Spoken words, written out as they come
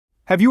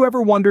Have you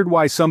ever wondered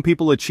why some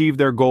people achieve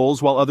their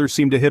goals while others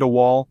seem to hit a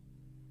wall?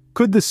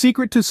 Could the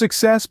secret to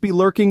success be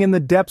lurking in the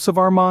depths of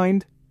our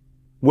mind?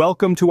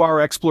 Welcome to our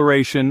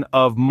exploration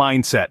of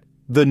Mindset,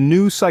 the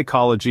New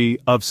Psychology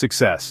of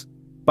Success,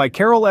 by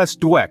Carol S.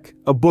 Dweck,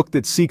 a book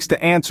that seeks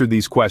to answer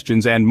these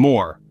questions and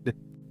more.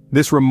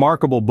 This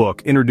remarkable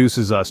book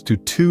introduces us to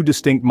two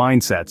distinct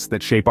mindsets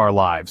that shape our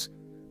lives: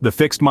 the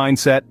fixed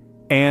mindset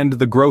and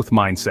the growth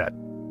mindset.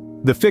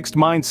 The fixed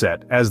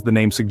mindset, as the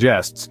name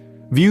suggests,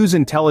 views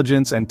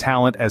intelligence and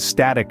talent as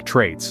static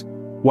traits,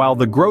 while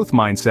the growth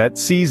mindset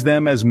sees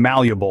them as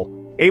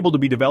malleable, able to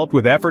be developed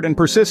with effort and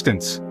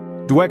persistence.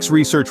 Dweck's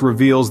research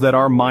reveals that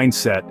our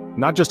mindset,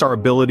 not just our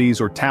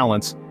abilities or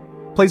talents,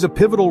 plays a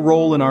pivotal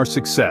role in our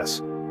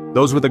success.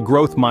 Those with a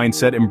growth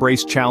mindset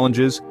embrace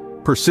challenges,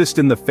 persist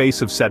in the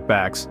face of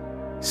setbacks,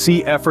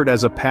 see effort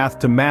as a path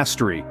to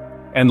mastery,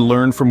 and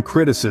learn from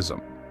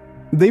criticism.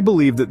 They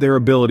believe that their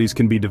abilities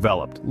can be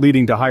developed,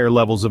 leading to higher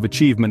levels of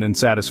achievement and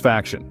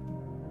satisfaction.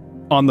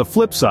 On the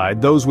flip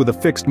side, those with a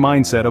fixed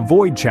mindset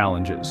avoid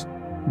challenges,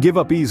 give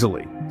up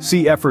easily,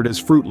 see effort as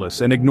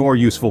fruitless, and ignore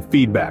useful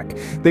feedback.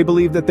 They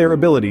believe that their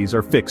abilities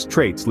are fixed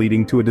traits,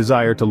 leading to a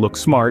desire to look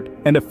smart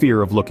and a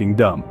fear of looking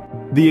dumb.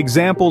 The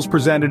examples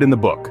presented in the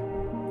book,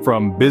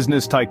 from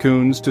business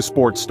tycoons to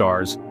sports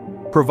stars,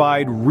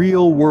 provide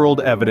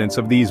real-world evidence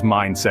of these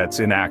mindsets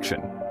in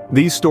action.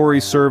 These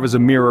stories serve as a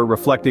mirror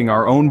reflecting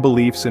our own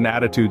beliefs and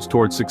attitudes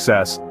towards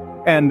success,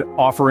 and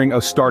offering a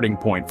starting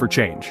point for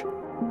change.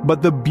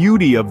 But the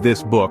beauty of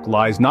this book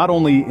lies not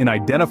only in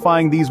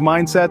identifying these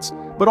mindsets,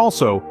 but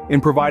also in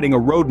providing a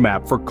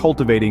roadmap for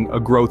cultivating a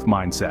growth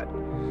mindset.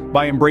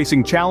 By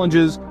embracing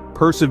challenges,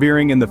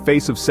 persevering in the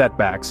face of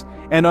setbacks,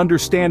 and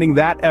understanding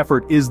that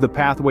effort is the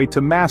pathway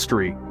to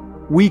mastery,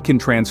 we can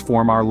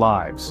transform our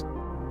lives.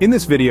 In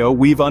this video,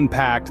 we've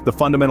unpacked the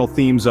fundamental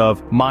themes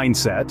of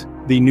mindset,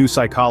 the new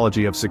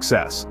psychology of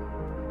success.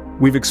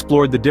 We've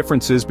explored the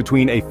differences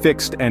between a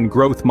fixed and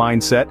growth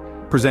mindset,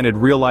 presented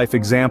real-life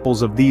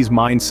examples of these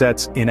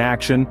mindsets in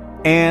action,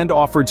 and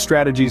offered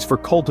strategies for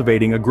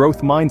cultivating a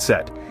growth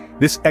mindset.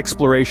 This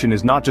exploration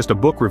is not just a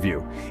book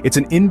review, it's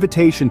an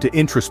invitation to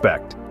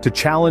introspect, to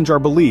challenge our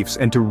beliefs,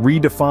 and to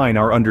redefine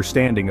our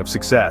understanding of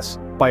success.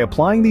 By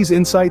applying these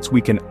insights,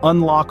 we can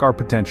unlock our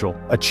potential,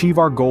 achieve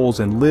our goals,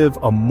 and live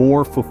a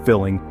more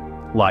fulfilling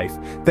life.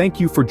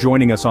 Thank you for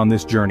joining us on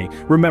this journey.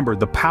 Remember,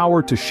 the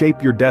power to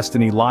shape your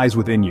destiny lies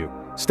within you.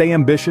 Stay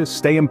ambitious,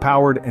 stay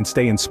empowered, and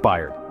stay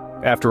inspired.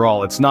 After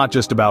all, it's not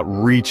just about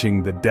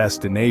reaching the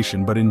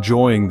destination, but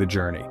enjoying the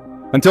journey.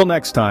 Until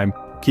next time,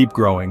 keep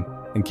growing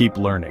and keep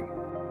learning.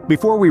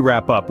 Before we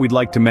wrap up, we'd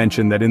like to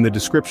mention that in the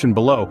description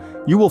below,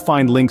 you will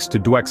find links to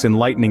Dweck's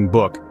enlightening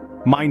book,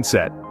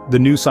 Mindset, the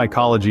New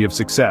Psychology of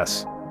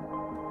Success.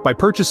 By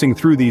purchasing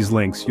through these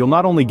links, you'll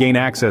not only gain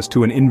access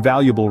to an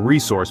invaluable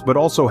resource, but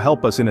also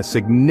help us in a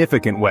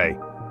significant way.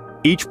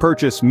 Each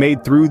purchase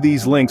made through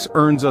these links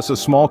earns us a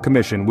small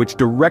commission, which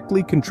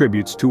directly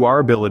contributes to our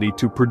ability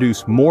to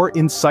produce more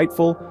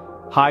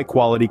insightful,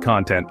 high-quality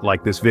content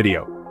like this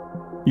video.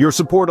 Your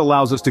support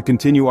allows us to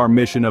continue our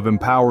mission of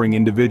empowering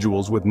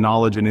individuals with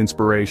knowledge and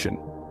inspiration.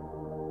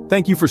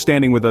 Thank you for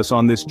standing with us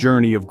on this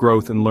journey of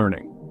growth and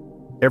learning.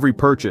 Every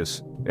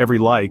purchase, every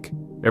like,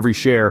 every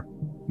share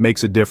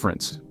makes a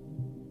difference.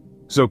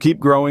 So keep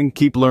growing,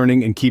 keep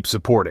learning, and keep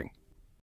supporting.